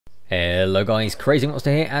Hello guys, Crazy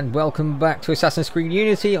Monster here and welcome back to Assassin's Creed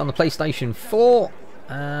Unity on the PlayStation 4.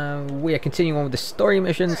 We are continuing on with the story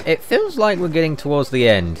missions. It feels like we're getting towards the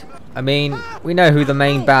end. I mean, we know who the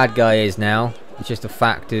main bad guy is now. It's just a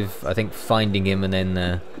fact of, I think, finding him and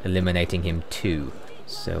then eliminating him too.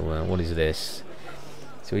 So, what is this?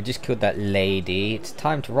 So we just killed that lady. It's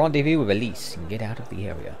time to rendezvous with Elise and get out of the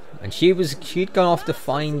area. And she'd gone off to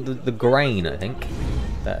find the grain, I think,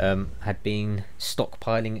 that had been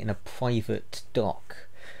stockpiling in a private dock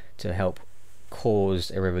to help cause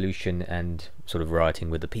a revolution and sort of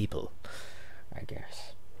rioting with the people, I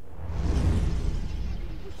guess.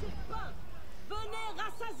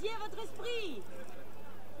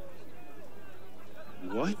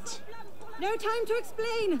 What? No time to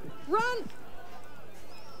explain. Run!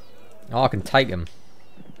 Oh, I can take him.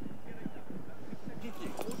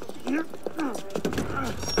 Will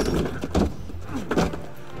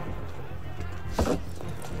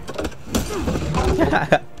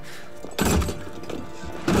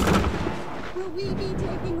we be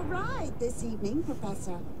taking a ride this evening,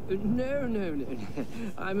 Professor? No.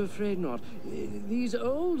 I'm afraid not. These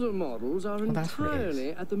older models are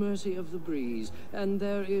entirely at the mercy of the breeze, and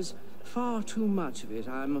there is far too much of it,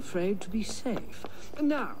 I'm afraid, to be safe.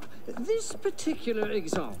 Now, this particular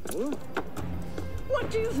example, what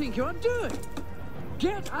do you think you're doing?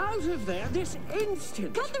 Get out of there this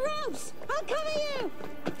instant! Cut the ropes! I'll cover you!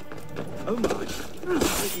 Oh my!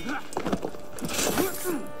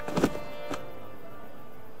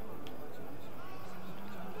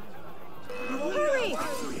 Hurry!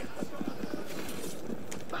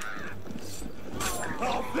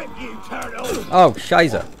 I'll pick you, turtle! Oh,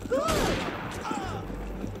 Shiza.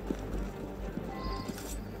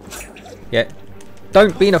 Yeah.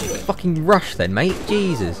 Don't be in a fucking rush then, mate.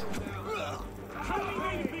 Jesus.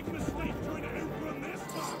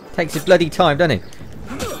 Takes his bloody time, doesn't it?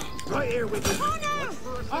 Right here with you. Oh no!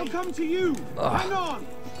 I'll come to you. Hang on.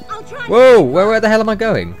 I'll try. Whoa, where the hell am I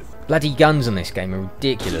going? Bloody guns in this game are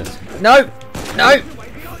ridiculous. No! No!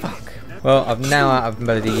 Fuck. Well, I'm now out of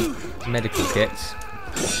bloody medical kits.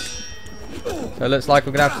 So it looks like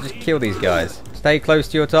we're going to have to just kill these guys. Stay close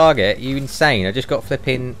to your target. You insane. I just got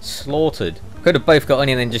flipping slaughtered. Could have both got on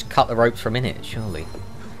and then just cut the ropes from in it, surely.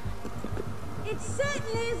 It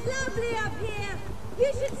certainly is lovely up here.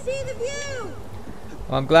 You should see the view.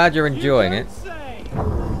 Well, I'm glad you're enjoying it.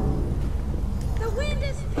 The wind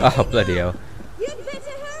is Oh, bloody hell. You'd better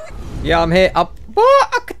hurry. Yeah, I'm here.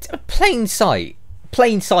 What? A plain sight.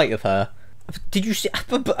 Plain sight of her. Did you see? I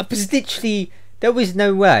was literally... There was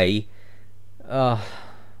no way.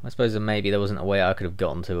 I suppose maybe there wasn't a way I could have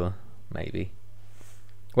gotten to her. Maybe.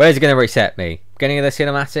 Where's it going to reset me? Beginning of the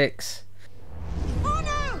cinematics? Oh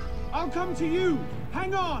no! I'll come to you.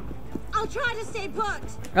 Hang on. I'll try to stay put.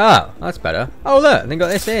 Oh, that's better. Oh, look. They got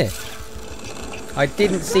this here. I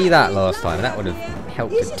didn't see that last time. That would have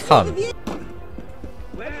helped You a should see the ton. view.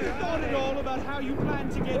 Have you thought at all about how you plan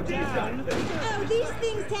to get down? Oh, these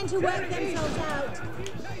things tend to work themselves out.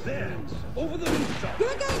 There. Over the rooftop.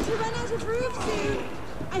 You're going to run out of roof soon.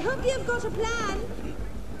 I hope you've got a plan.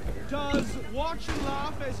 Does watch and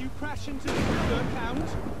laugh as you crash into the river count?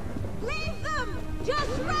 Leave them!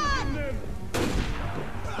 Just run!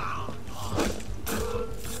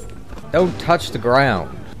 Don't touch the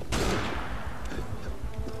ground.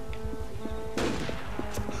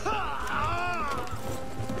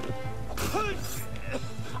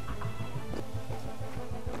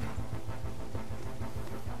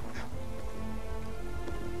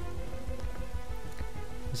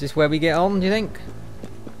 Is this where we get on, do you think?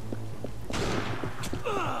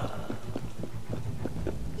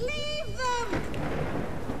 Leave them!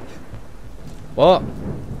 What?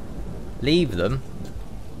 Leave them?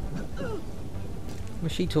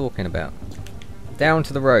 What's she talking about? Down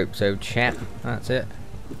to the rope, so chap. That's it.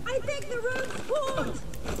 I think the rope's pulled!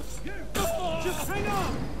 Just hang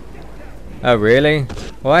on. Oh, really?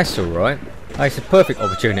 Well, that's alright. It's a perfect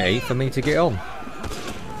opportunity for me to get on.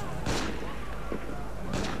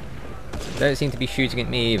 They don't seem to be shooting at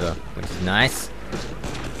me either, which is nice.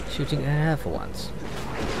 Shooting at her for once.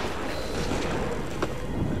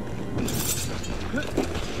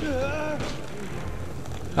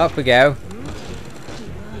 Up we go.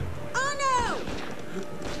 Oh no!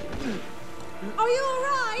 Are you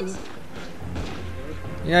alright?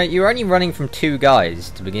 You know, you're only running from two guys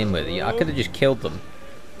to begin with. I could have just killed them.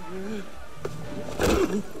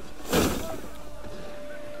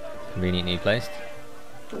 Conveniently placed.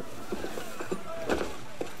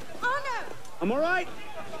 Oh no! I'm all right.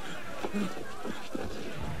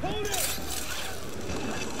 Hold it.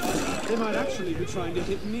 They might actually be trying to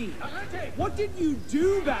hit me. What did you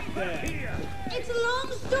do back there? It's a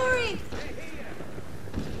long story.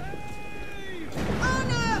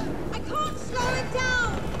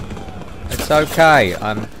 okay.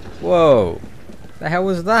 Whoa. The hell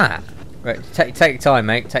was that? Right, take time,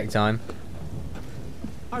 mate. Take time.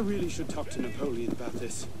 I really should talk to Napoleon about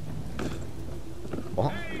this.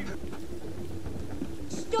 What?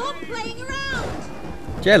 Stop playing around!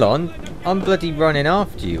 Jelon, I'm bloody running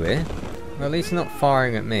after you here. Well, at least not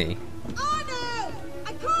firing at me. Oh no!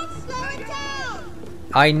 I can't slow it down!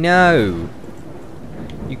 I know.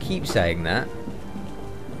 You keep saying that.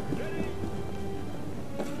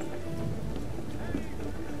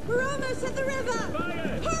 We're almost at the river!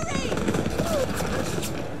 Hurry!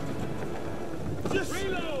 Just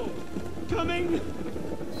reload! Coming!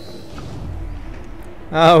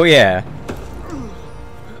 Oh yeah.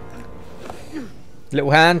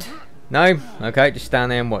 Little hand? No? Okay, just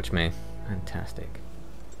stand there and watch me. Fantastic.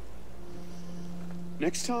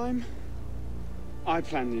 Next time, I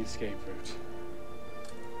plan the escape route.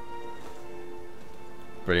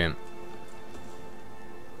 Brilliant.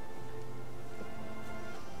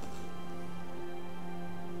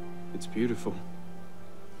 It's beautiful.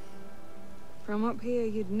 From up here,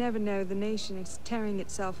 you'd never know the nation is tearing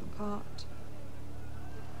itself apart.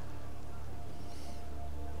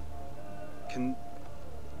 Can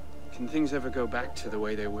things ever go back to the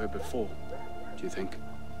way they were before, do you think?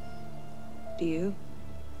 Do you?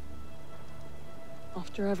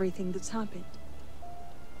 After everything that's happened?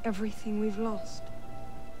 Everything we've lost?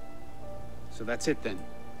 So that's it then.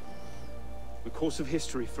 The course of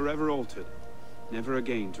history forever altered, never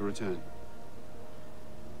again to return.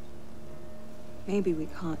 Maybe we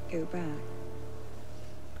can't go back.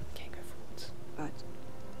 Can't go forwards. But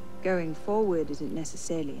going forward isn't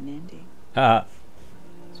necessarily an ending. Ah.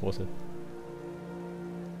 It's awesome.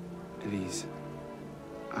 Elise,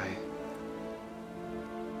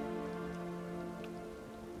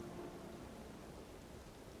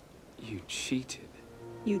 You cheated.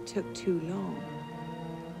 You took too long.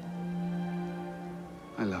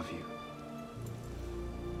 I love you.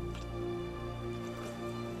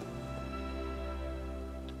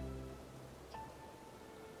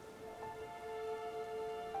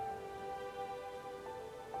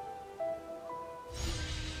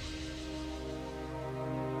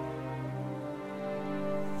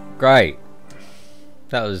 Great.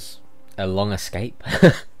 That was a long escape.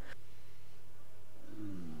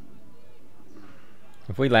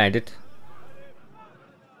 If we landed.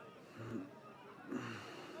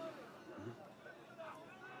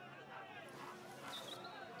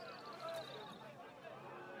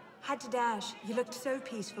 Had to dash. You looked so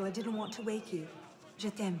peaceful, I didn't want to wake you. Je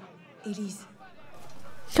t'aime, Elise.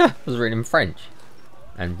 It was written in French.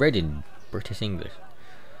 And read in British English.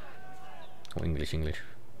 Or English.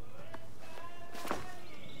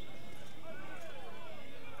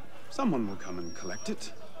 Someone will come and collect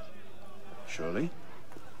it. Surely.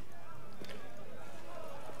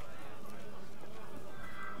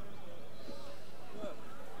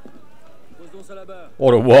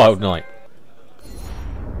 What a wild night.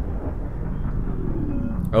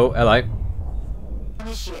 Oh, hello.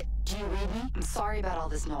 Initiate, do you read me? I'm sorry about all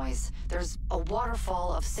this noise. There's a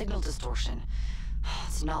waterfall of signal distortion.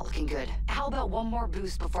 It's not looking good. How about one more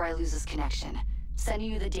boost before I lose this connection?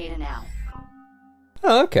 Sending you the data now.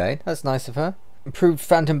 Oh, okay. That's nice of her. Improved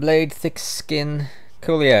Phantom Blade, thick skin,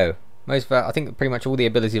 coolio. Most of our, I think pretty much all the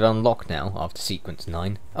abilities are unlocked now after sequence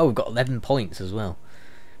 9. Oh, we've got 11 points as well.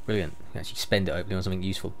 Brilliant. We can actually spend it opening on something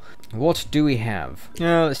useful. What do we have?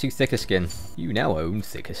 Oh, let's do thicker skin. You now own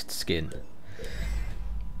thickest skin.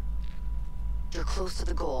 You're close to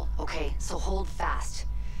the goal, okay? So hold fast.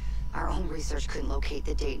 Our own research couldn't locate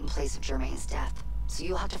the date and place of Germain's death, so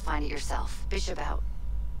you'll have to find it yourself. Bishop out.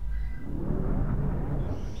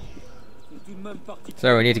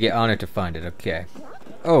 So we need to get Arno to find it, okay.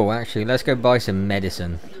 Oh, actually, let's go buy some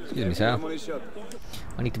medicine. Excuse me, sir.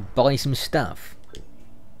 I need to buy some stuff.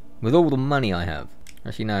 With all the money I have.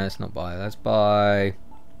 Actually, no, let's not buy. Let's buy...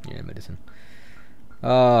 yeah, medicine.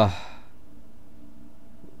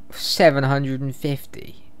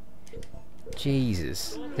 750.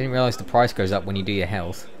 Jesus. Didn't realise the price goes up when you do your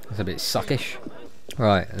health. That's a bit suckish.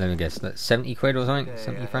 Right, let me guess. That's 70 quid or something?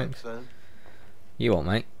 70 francs? You what,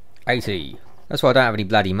 mate? 80. That's why I don't have any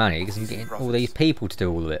bloody money, because I'm getting all these people to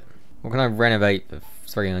do all of it. What can I renovate for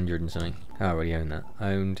 300 and something? Oh, I already own that.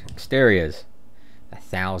 Owned. Exteriors.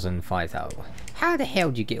 1,000, 5,000. How the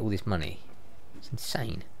hell do you get all this money? It's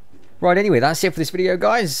insane. Right, anyway, that's it for this video,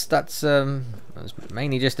 guys. That's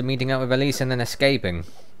mainly just a meeting up with Elise and then escaping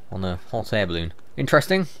on a hot air balloon.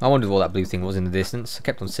 Interesting. I wondered what that blue thing was in the distance. I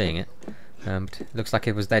kept on seeing it. But it looks like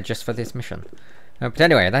it was there just for this mission. But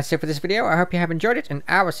anyway, that's it for this video. I hope you have enjoyed it, and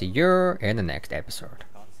I will see you in the next episode.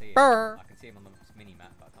 I can see him on the mini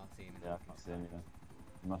map, but I can't see him. Yeah, I can't see him either.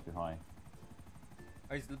 He must be high.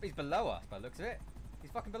 Oh, he's below us by the looks of it.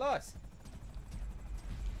 He's fucking below us.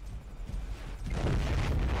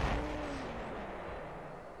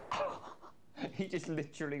 He just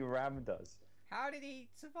literally rammed us. How did he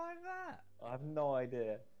survive that? I have no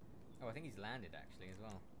idea. Oh, I think he's landed actually as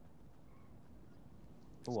well.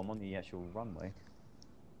 Oh, I'm on the actual runway.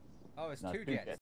 Oh, it's No, two two jets.